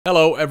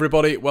Hello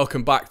everybody,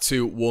 welcome back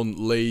to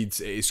One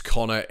Leeds. It is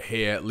Connor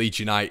here. Leeds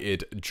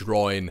United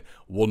drawing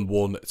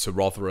 1-1 to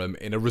Rotherham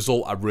in a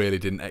result I really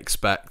didn't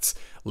expect.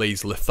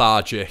 Leeds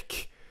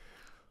lethargic,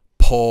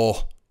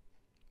 poor.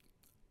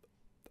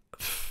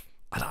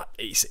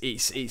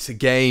 It's a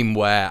game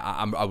where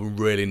I'm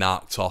really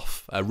knocked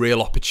off. A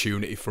real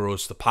opportunity for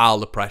us to pile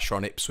the pressure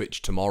on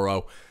Ipswich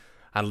tomorrow,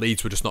 and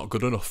Leeds were just not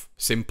good enough.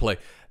 Simply,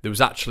 there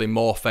was actually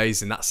more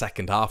phase in that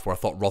second half where I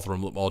thought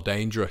Rotherham looked more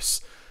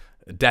dangerous.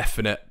 A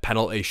definite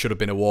penalty should have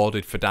been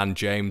awarded for Dan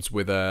James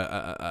with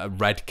a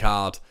red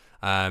card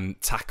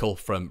tackle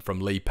from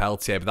Lee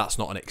Peltier, but that's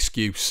not an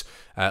excuse.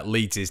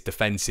 Leeds'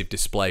 defensive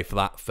display for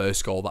that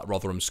first goal that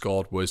Rotherham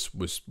scored was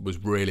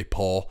really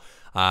poor.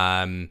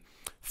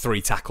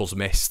 3 tackles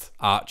missed: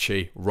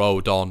 Archie,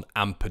 Rodon,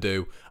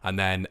 Ampadu, and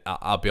then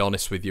I'll be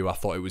honest with you, I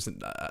thought it was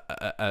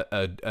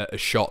a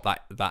shot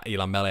that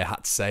Elan Melia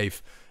had to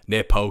save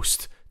near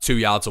post. 2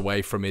 yards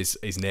away from his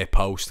near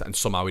post, and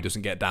somehow he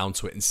doesn't get down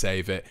to it and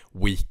save it.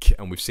 Weak,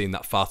 and we've seen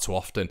that far too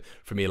often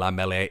from Elan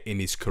Melia in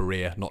his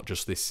career, not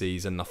just this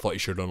season. I thought he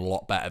should have done a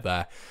lot better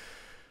there.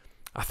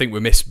 I think we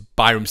missed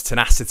Byram's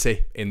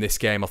tenacity in this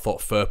game. I thought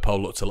Firpo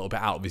looked a little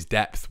bit out of his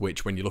depth,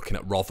 which when you're looking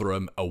at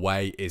Rotherham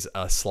away is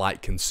a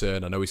slight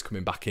concern. I know he's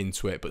coming back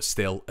into it, but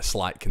still a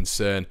slight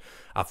concern.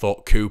 I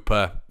thought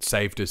Cooper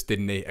saved us,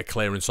 didn't he? A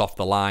clearance off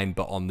the line,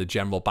 but on the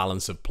general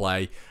balance of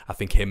play, I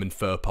think him and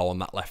Firpo on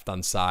that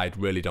left-hand side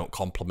really don't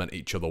complement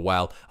each other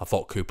well. I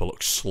thought Cooper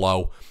looked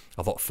slow.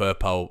 I thought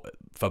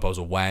Firpo's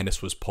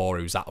awareness was poor.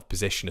 He was out of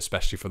position,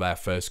 especially for their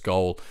first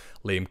goal.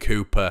 Liam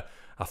Cooper,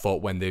 I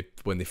thought when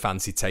they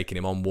fancied taking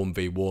him on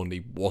 1v1,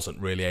 he wasn't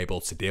really able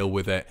to deal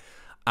with it.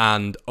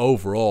 And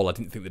overall, I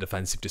didn't think the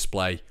defensive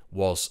display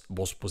was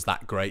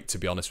that great, to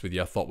be honest with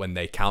you. I thought when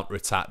they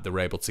counter-attacked, they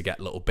were able to get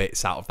little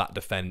bits out of that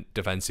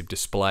defensive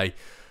display.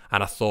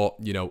 And I thought,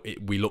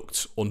 we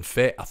looked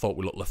unfit. I thought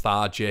we looked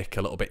lethargic,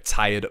 a little bit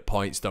tired at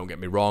points, don't get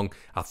me wrong.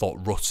 I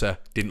thought Rutter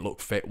didn't look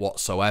fit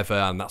whatsoever,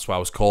 and that's why I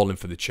was calling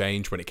for the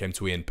change when it came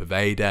to Ian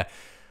Poveda.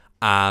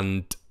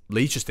 And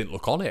Leeds just didn't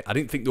look on it. I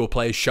didn't think there were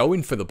players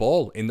showing for the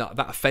ball in that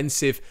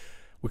offensive.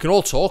 We can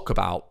all talk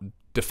about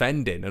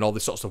defending and all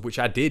this sort of stuff, which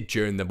I did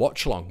during the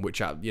watch along,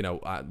 which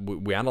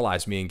we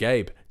analysed, me and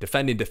Gabe,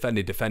 defending.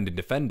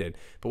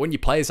 But when your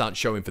players aren't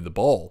showing for the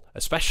ball,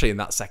 especially in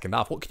that second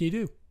half, what can you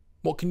do?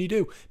 What can you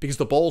do? Because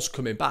the ball's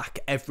coming back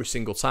every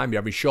single time.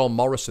 You're having Sean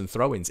Morrison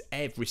throw-ins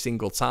every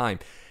single time.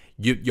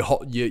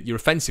 Your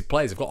offensive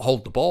players have got to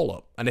hold the ball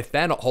up, and if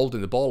they're not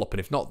holding the ball up, and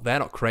if not, they're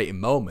not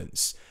creating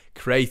moments,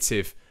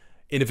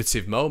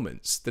 innovative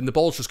moments, then the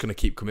ball's just going to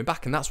keep coming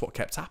back, and that's what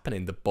kept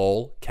happening. The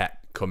ball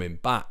kept coming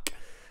back.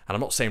 And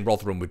I'm not saying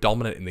Rotherham were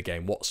dominant in the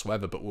game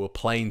whatsoever, but we were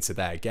playing to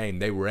their game.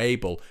 They were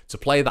able to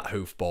play that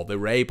hoof ball. They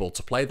were able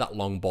to play that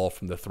long ball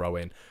from the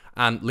throw-in.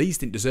 And Leeds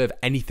didn't deserve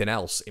anything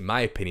else, in my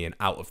opinion,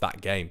 out of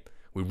that game.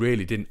 We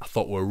really didn't. I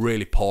thought we were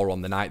really poor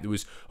on the night. There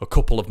was a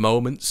couple of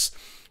moments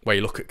where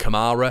you look at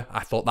Kamara.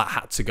 I thought that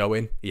had to go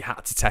in. He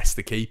had to test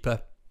the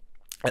keeper,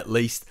 at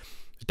least.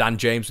 Dan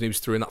James, when he was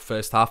through in that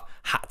first half,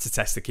 had to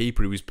test the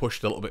keeper. He was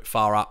pushed a little bit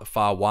far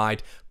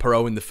wide.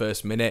 Perot in the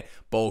first minute,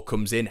 ball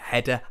comes in,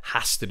 header,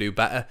 has to do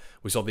better.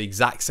 We saw the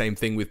exact same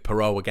thing with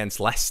Perot against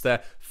Leicester.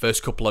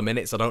 First couple of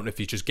minutes, I don't know if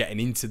he's just getting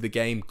into the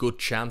game. Good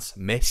chance,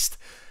 missed.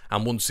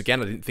 And once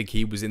again, I didn't think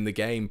he was in the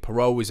game.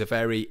 Perot is a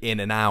very in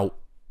and out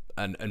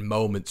and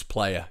moments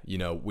player.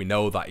 We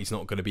know that he's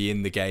not going to be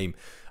in the game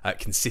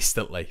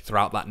consistently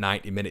throughout that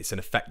 90 minutes and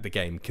affect the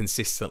game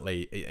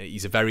consistently.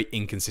 He's a very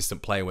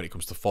inconsistent player when it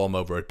comes to form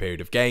over a period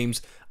of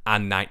games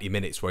and 90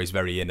 minutes where he's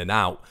very in and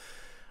out.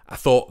 I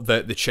thought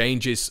that the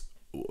changes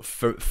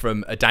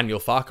from a Daniel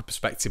Farke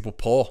perspective were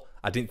poor.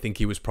 I didn't think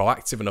he was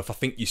proactive enough. I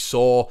think you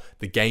saw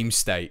the game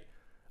state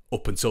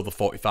up until the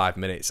 45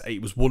 minutes.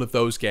 It was one of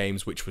those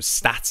games which was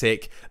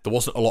static. There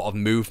wasn't a lot of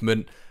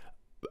movement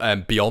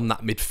beyond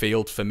that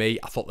midfield for me.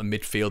 I thought the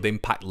midfield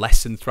impact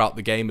lessened throughout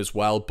the game as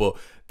well, but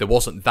there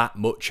wasn't that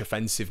much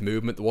offensive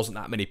movement. There wasn't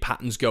that many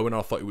patterns going on.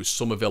 I thought it was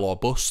Somerville or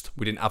bust.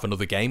 We didn't have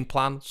another game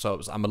plan, so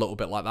I'm a little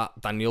bit like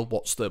that. Daniel,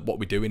 what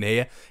we doing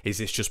here? Is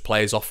this just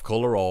players off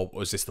colour, or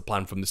was this the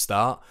plan from the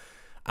start?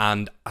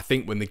 And I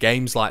think when the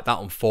game's like that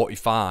on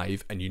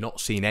 45 and you're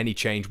not seeing any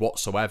change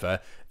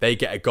whatsoever, they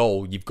get a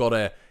goal. You've got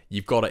to,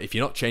 if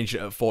you're not changing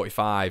it at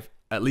 45,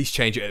 at least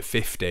change it at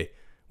 50.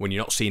 When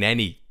you're not seeing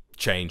any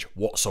change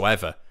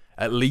whatsoever,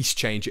 at least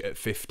change it at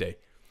 50.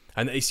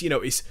 And it's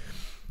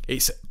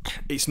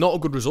not a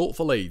good result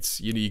for Leeds.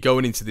 You're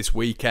going into this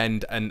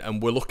weekend,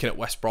 and we're looking at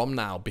West Brom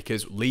now,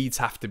 because Leeds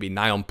have to be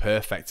nigh on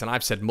perfect. And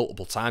I've said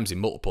multiple times in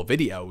multiple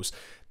videos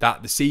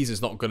that the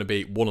season's not going to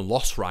be won and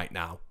lost right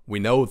now. We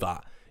know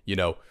that,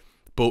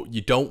 but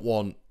you don't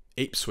want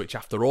Ipswich,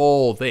 after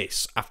all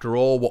this, after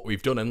all what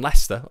we've done, and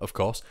Leicester, of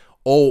course,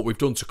 all what we've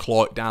done to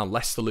claw it down.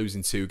 Leicester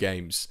losing 2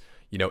 games.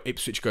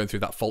 Ipswich going through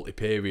that faulty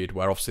period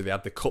where obviously they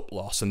had the cup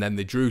loss and then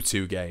they drew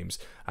 2 games.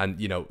 And,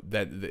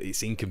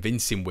 it's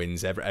inconvincing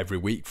wins every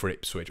week for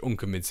Ipswich.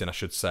 Unconvincing, I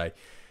should say.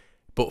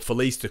 But for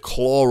Leeds to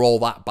claw all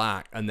that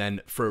back, and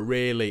then for a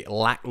really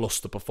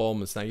lacklustre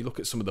performance. Now, you look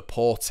at some of the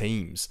poor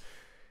teams.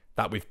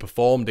 that we've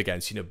performed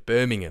against,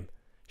 Birmingham,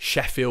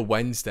 Sheffield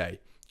Wednesday,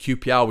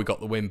 QPR, we got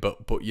the win,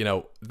 but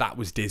that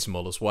was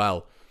dismal as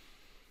well.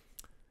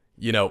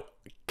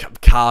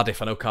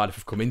 Cardiff, I know Cardiff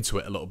have come into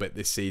it a little bit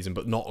this season,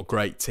 but not a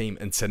great team.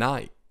 And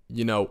tonight,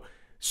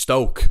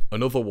 Stoke,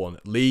 another one.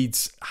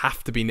 Leeds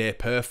have to be near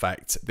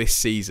perfect this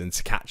season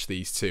to catch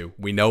these two.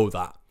 We know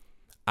that.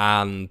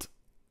 And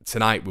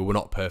tonight we were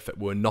not perfect.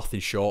 We were nothing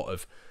short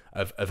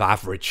of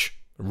average.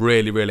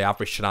 Really, really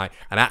average tonight.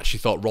 And I actually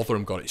thought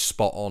Rotherham got it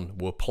spot on.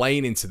 We were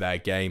playing into their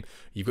game.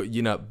 You've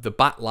got, the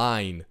back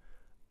line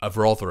of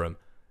Rotherham.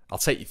 I'll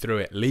take you through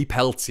it. Lee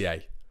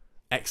Peltier,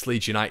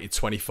 ex-Leeds United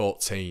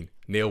 2014.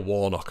 Neil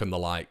Warnock and the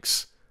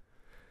likes.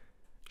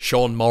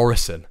 Sean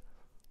Morrison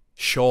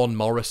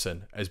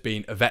has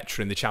been a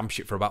veteran in the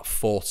Championship for about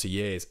 40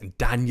 years. And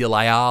Daniel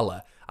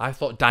Ayala. I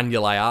thought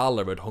Daniel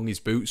Ayala had hung his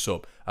boots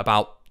up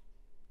about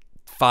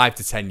 5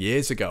 to 10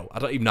 years ago. I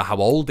don't even know how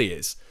old he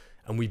is.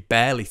 And we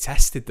barely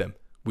tested them.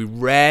 We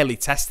rarely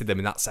tested them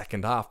in that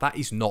second half. That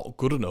is not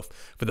good enough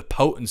for the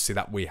potency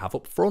that we have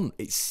up front.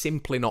 It's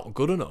simply not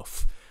good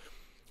enough.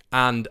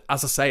 And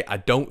as I say, I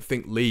don't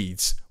think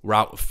Leeds were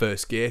out of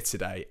first gear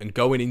today. And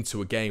going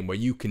into a game where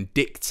you can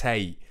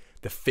dictate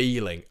the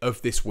feeling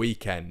of this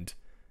weekend,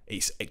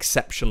 it's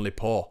exceptionally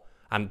poor.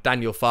 And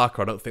Daniel Farker,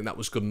 I don't think that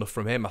was good enough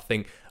from him. I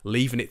think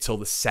leaving it till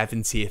the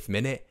 70th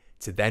minute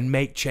to then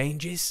make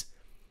changes.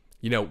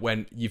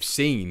 When you've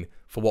seen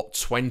for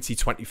 20,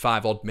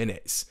 25 odd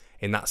minutes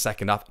in that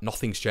second half,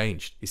 nothing's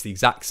changed. It's the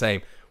exact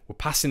same. We're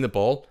passing the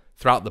ball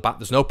throughout the back.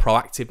 There's no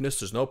proactiveness.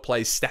 There's no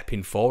players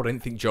stepping forward. I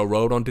didn't think Joe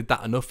Rodon did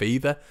that enough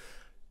either.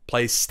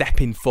 Players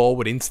stepping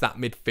forward into that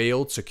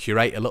midfield to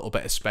curate a little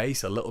bit of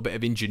space, a little bit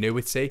of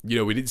ingenuity.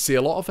 We didn't see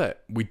a lot of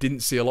it. We didn't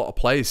see a lot of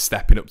players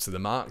stepping up to the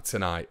mark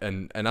tonight.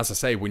 And as I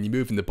say, when you're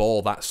moving the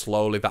ball that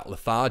slowly, that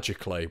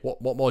lethargically,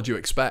 what more do you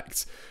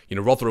expect?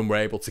 Rotherham were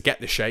able to get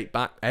the shape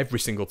back every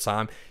single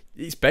time.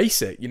 It's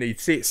basic.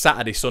 You'd see it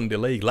Saturday, Sunday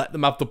league. Let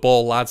them have the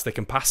ball, lads. They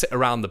can pass it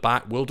around the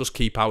back. We'll just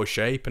keep our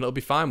shape and it'll be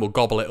fine. We'll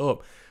gobble it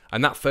up.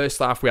 And that first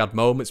half we had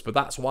moments, but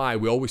that's why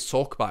we always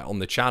talk about it on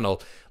the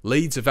channel.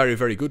 Leeds are very,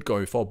 very good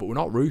going forward, but we're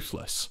not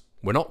ruthless.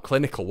 We're not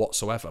clinical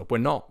whatsoever. We're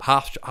not.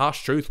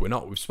 Harsh truth, we're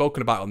not. We've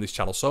spoken about it on this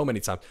channel so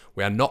many times.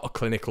 We are not a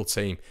clinical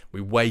team.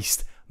 We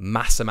waste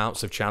mass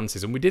amounts of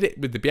chances. And we did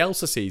it with the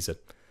Bielsa season.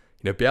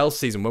 Bielsa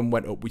season, when we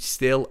went up, we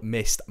still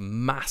missed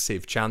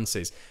massive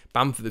chances.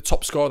 Bamford, the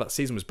top scorer that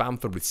season was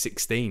Bamford with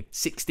 16.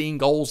 16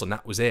 goals, and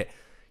that was it.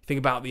 Think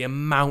about the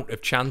amount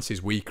of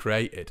chances we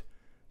created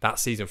that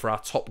season for our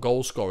top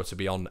goal scorer to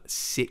be on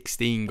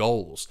 16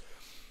 goals.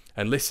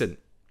 And listen,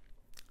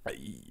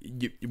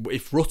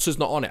 if Rutter's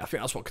not on it, I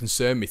think that's what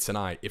concerned me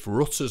tonight. If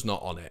Rutter's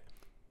not on it,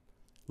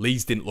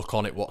 Leeds didn't look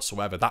on it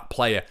whatsoever. That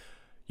player,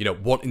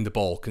 wanting the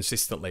ball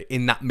consistently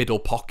in that middle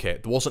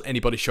pocket. There wasn't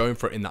anybody showing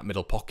for it in that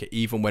middle pocket,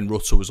 even when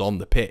Rutter was on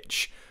the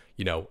pitch.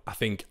 I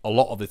think a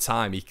lot of the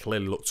time he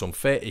clearly looked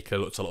unfit. He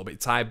clearly looked a little bit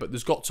tired, but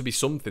there's got to be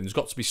something. There's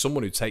got to be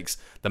someone who takes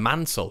the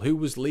mantle. Who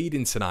was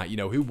leading tonight?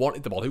 Who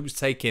wanted the ball? Who was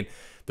taking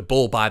the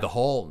ball by the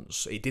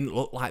horns? It didn't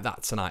look like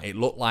that tonight. It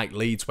looked like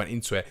Leeds went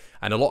into it.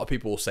 And a lot of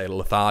people will say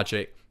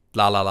lethargic,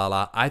 la la la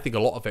la. I think a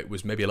lot of it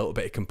was maybe a little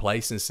bit of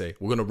complacency.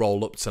 We're going to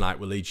roll up tonight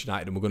with Leeds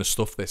United and we're going to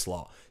stuff this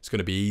lot. It's going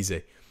to be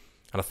easy.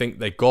 And I think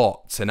they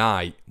got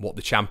tonight what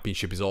the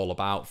Championship is all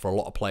about for a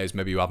lot of players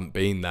maybe who haven't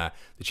been there.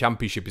 The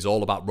Championship is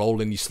all about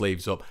rolling your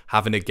sleeves up,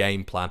 having a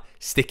game plan,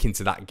 sticking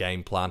to that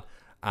game plan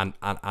and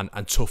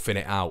toughing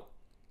it out.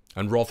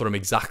 And Rotherham,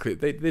 exactly,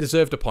 they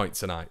deserved a point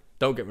tonight.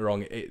 Don't get me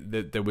wrong,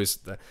 there was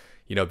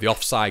the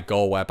offside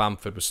goal where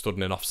Bamford was stood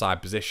in an offside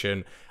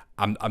position.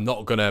 I'm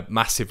not going to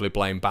massively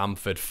blame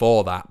Bamford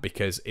for that,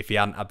 because if he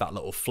hadn't had that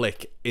little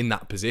flick in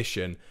that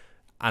position,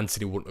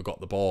 Anthony wouldn't have got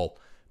the ball.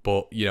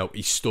 But,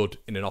 he stood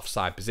in an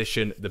offside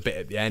position. The bit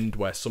at the end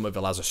where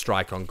Somerville has a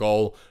strike on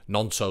goal,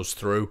 Nonto's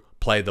through,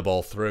 played the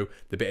ball through.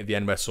 The bit at the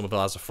end where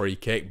Somerville has a free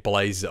kick,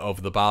 blazes it over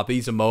the bar.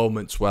 These are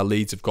moments where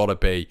Leeds have got to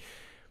be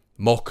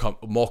more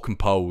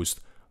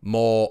composed,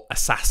 more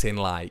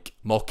assassin-like,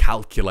 more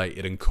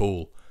calculated and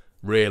cool.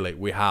 Really,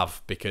 we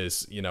have.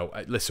 Because,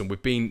 listen,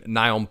 we've been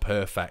nigh on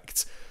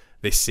perfect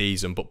this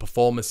season. But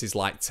performances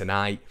like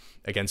tonight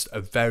against a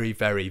very,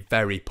 very,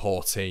 very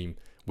poor team,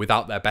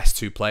 without their best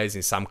two players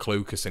in Sam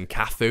Clucas and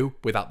Cathu,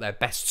 without their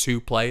best two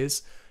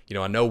players.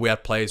 I know we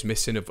had players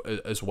missing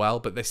as well,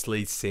 but this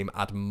Leeds team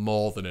had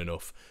more than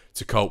enough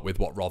to cope with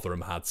what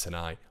Rotherham had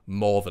tonight.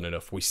 More than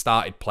enough. We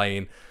started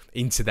playing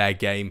into their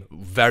game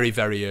very,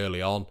 very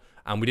early on,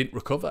 and we didn't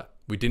recover.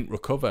 We didn't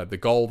recover. The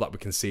goal that we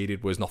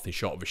conceded was nothing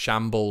short of a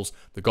shambles.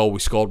 The goal we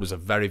scored was a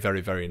very,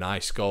 very, very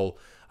nice goal.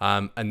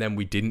 And then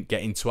we didn't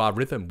get into our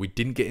rhythm. We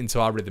didn't get into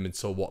our rhythm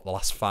until, the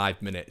last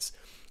 5 minutes.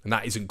 And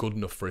that isn't good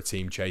enough for a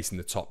team chasing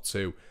the top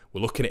two.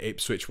 We're looking at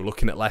Ipswich, we're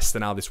looking at Leicester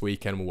now this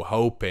weekend, and we're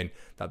hoping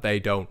that they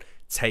don't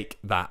take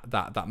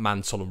that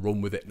mantle and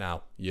run with it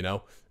now,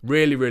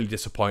 Really, really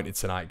disappointed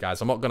tonight, guys.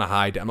 I'm not going to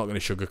hide it. I'm not going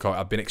to sugarcoat it.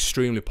 I've been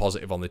extremely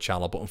positive on the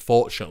channel, but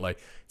unfortunately,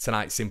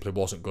 tonight simply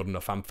wasn't good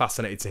enough. I'm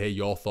fascinated to hear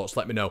your thoughts.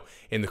 Let me know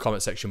in the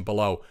comment section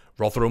below.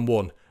 Rotherham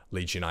won,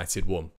 Leeds United won.